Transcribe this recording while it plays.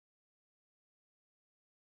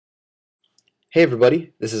Hey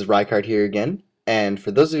everybody, this is Rykard here again, and for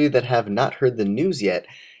those of you that have not heard the news yet,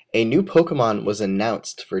 a new Pokemon was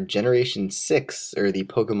announced for Generation 6, or the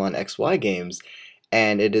Pokemon XY games,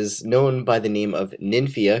 and it is known by the name of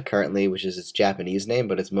Ninfia currently, which is its Japanese name,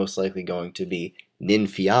 but it's most likely going to be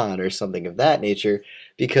Ninfion or something of that nature,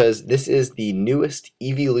 because this is the newest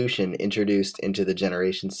evolution introduced into the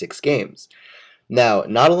Generation 6 games. Now,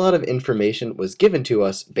 not a lot of information was given to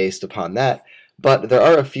us based upon that, but there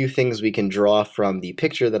are a few things we can draw from the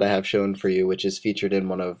picture that I have shown for you, which is featured in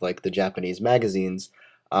one of like the Japanese magazines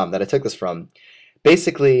that I took this from.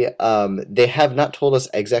 Basically, they have not told us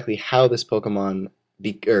exactly how this Pokemon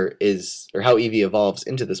or how Eevee evolves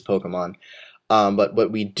into this Pokemon. But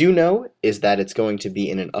what we do know is that it's going to be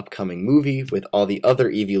in an upcoming movie with all the other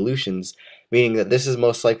evolutions, meaning that this is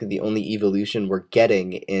most likely the only evolution we're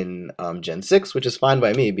getting in Gen 6, which is fine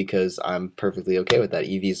by me because I'm perfectly okay with that.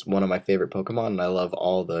 Eevee's one of my favorite Pokemon, and I love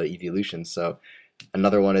all the evolutions, so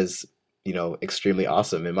another one is, extremely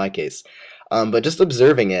awesome in my case. But just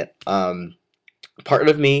observing it, part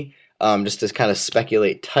of me, just to kind of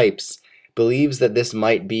speculate types, believes that this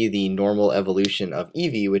might be the normal evolution of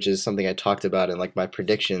Eevee, which is something I talked about in like my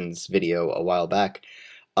predictions video a while back.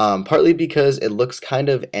 Partly because it looks kind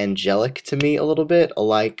of angelic to me a little bit,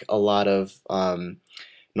 like a lot of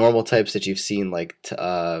normal types that you've seen, like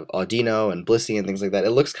Audino and Blissey and things like that.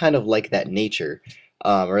 It looks kind of like that nature,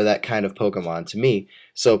 or that kind of Pokemon to me.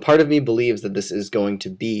 So part of me believes that this is going to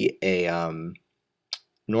be a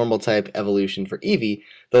normal type evolution for Eevee,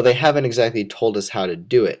 though they haven't exactly told us how to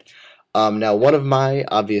do it. Now, one of my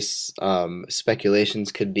obvious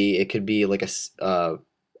speculations could be it could be like a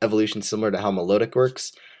evolution similar to how Melodic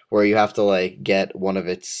works, where you have to like get one of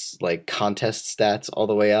its like contest stats all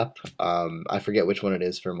the way up. I forget which one it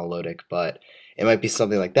is for Melodic, but it might be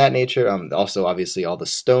something like that nature. Also, obviously, all the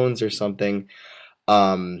stones or something.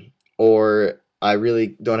 Or I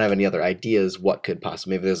really don't have any other ideas what could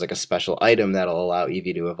possibly. Maybe there's like a special item that'll allow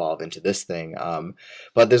Eevee to evolve into this thing.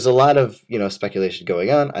 But there's a lot of speculation going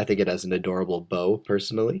on. I think it has an adorable bow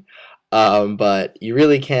personally, but you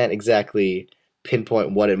really can't exactly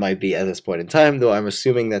pinpoint what it might be at this point in time. Though I'm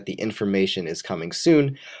assuming that the information is coming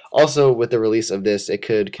soon. Also, with the release of this, it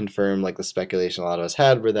could confirm like the speculation a lot of us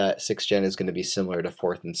had, where that 6th gen is going to be similar to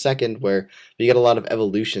 4th and 2nd, where you get a lot of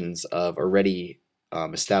evolutions of already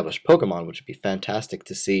established Pokemon, which would be fantastic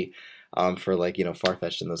to see for like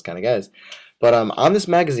Farfetch'd and those kind of guys. But on this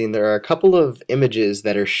magazine, there are a couple of images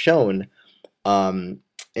that are shown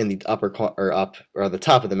in the or the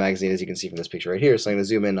top of the magazine, as you can see from this picture right here. So I'm going to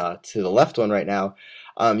zoom in to the left one right now.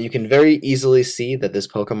 You can very easily see that this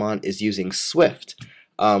Pokemon is using Swift,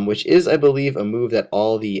 which is, I believe, a move that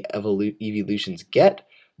all the evolutions get.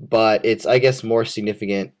 But it's, I guess, more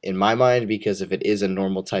significant in my mind because if it is a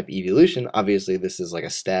normal type evolution, obviously this is like a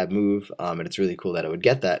stab move, and it's really cool that it would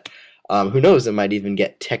get that. Who knows, it might even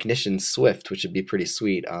get Technician Swift, which would be pretty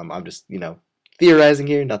sweet. I'm just, theorizing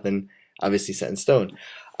here, nothing obviously set in stone.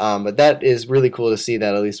 But that is really cool to see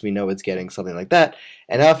that at least we know it's getting something like that.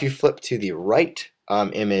 And now if you flip to the right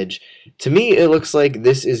image, to me it looks like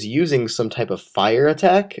this is using some type of fire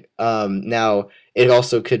attack. Now, it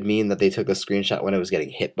also could mean that they took a screenshot when it was getting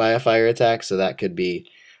hit by a fire attack, so that could be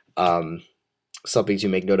something to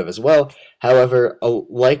make note of as well. However,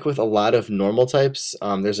 like with a lot of normal types,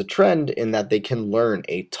 there's a trend in that they can learn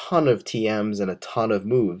a ton of TMs and a ton of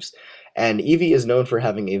moves. And Eevee is known for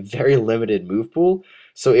having a very limited move pool,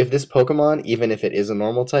 so if this Pokemon, even if it is a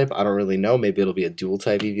normal type, I don't really know, maybe it'll be a dual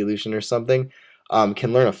type evolution or something,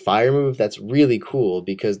 can learn a fire move, that's really cool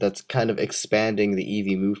because that's kind of expanding the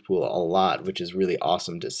Eevee move pool a lot, which is really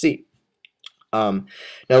awesome to see. Now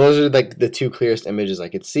those are like the two clearest images I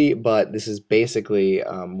could see, but this is basically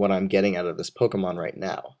what I'm getting out of this Pokemon right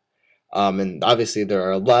now. And obviously there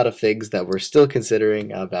are a lot of things that we're still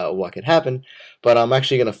considering about what could happen, but I'm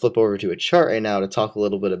actually going to flip over to a chart right now to talk a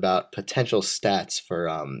little bit about potential stats for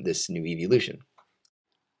this new evolution.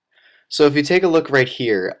 So if you take a look right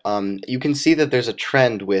here, you can see that there's a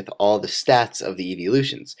trend with all the stats of the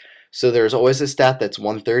evolutions. So there's always a stat that's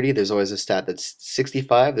 130, there's always a stat that's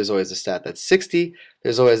 65, there's always a stat that's 60,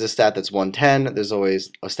 there's always a stat that's 110, there's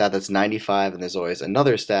always a stat that's 95, and there's always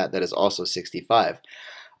another stat that is also 65.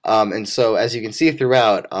 And so as you can see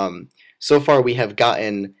throughout, so far we have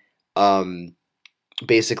gotten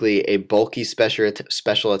basically a bulky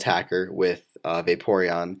special attacker with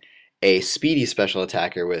Vaporeon, a speedy special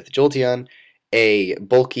attacker with Jolteon, a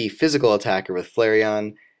bulky physical attacker with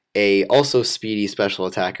Flareon, a also speedy special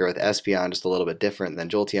attacker with Espeon, just a little bit different than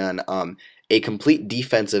Jolteon, a complete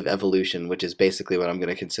defensive evolution, which is basically what I'm going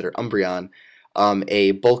to consider Umbreon,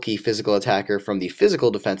 a bulky physical attacker from the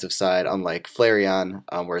physical defensive side, unlike Flareon,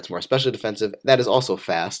 where it's more specially defensive, that is also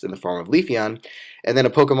fast in the form of Leafeon, and then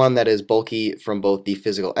a Pokemon that is bulky from both the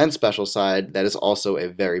physical and special side that is also a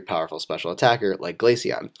very powerful special attacker, like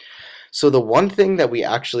Glaceon. So the one thing that we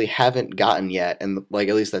actually haven't gotten yet, and like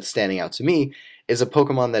at least that's standing out to me, is a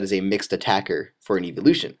Pokemon that is a mixed attacker for an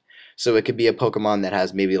evolution. So it could be a Pokemon that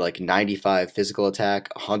has maybe like 95 physical attack,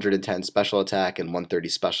 110 special attack, and 130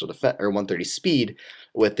 special defense or 130 speed,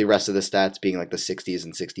 with the rest of the stats being like the 60s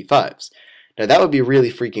and 65s. Now that would be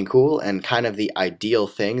really freaking cool and kind of the ideal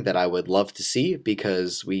thing that I would love to see,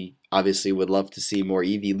 because we obviously would love to see more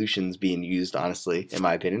Eeveelutions being used, honestly, in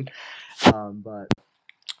my opinion. But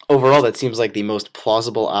overall, that seems like the most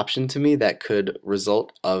plausible option to me that could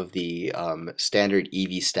result of the standard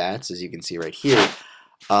EV stats, as you can see right here.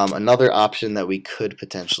 Another option that we could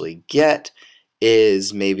potentially get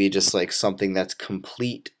is maybe just like something that's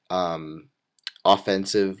complete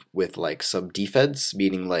offensive with like some defense,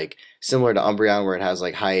 meaning like similar to Umbreon where it has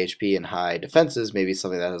like high HP and high defenses, maybe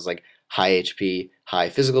something that has like high HP, high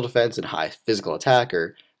physical defense, and high physical attack,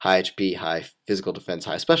 or high HP, high physical defense,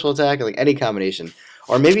 high special attack, like any combination.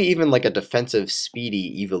 Or maybe even like a defensive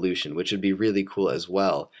speedy evolution, which would be really cool as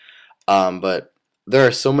well. But there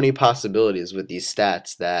are so many possibilities with these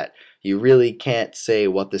stats that you really can't say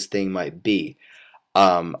what this thing might be.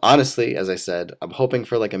 Honestly, as I said, I'm hoping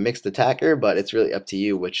for like a mixed attacker, but it's really up to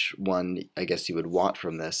you which one I guess you would want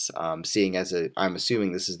from this, seeing as I'm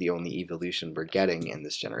assuming this is the only evolution we're getting in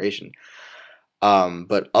this generation.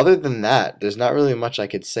 But other than that, there's not really much I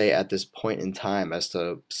could say at this point in time as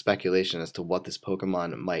to speculation as to what this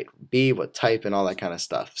Pokemon might be, what type, and all that kind of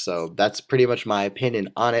stuff. So that's pretty much my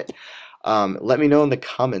opinion on it. Let me know in the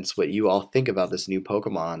comments what you all think about this new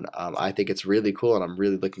Pokemon. I think it's really cool, and I'm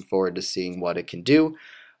really looking forward to seeing what it can do.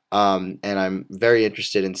 And I'm very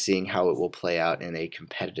interested in seeing how it will play out in a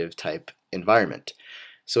competitive type environment.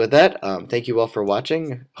 So with that, thank you all for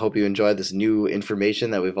watching. Hope you enjoyed this new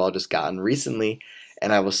information that we've all just gotten recently,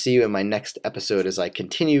 and I will see you in my next episode as I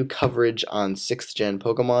continue coverage on 6th Gen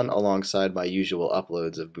Pokemon alongside my usual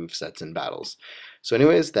uploads of movesets and battles. So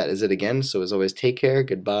anyways, that is it again. So as always, take care,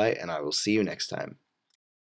 goodbye, and I will see you next time.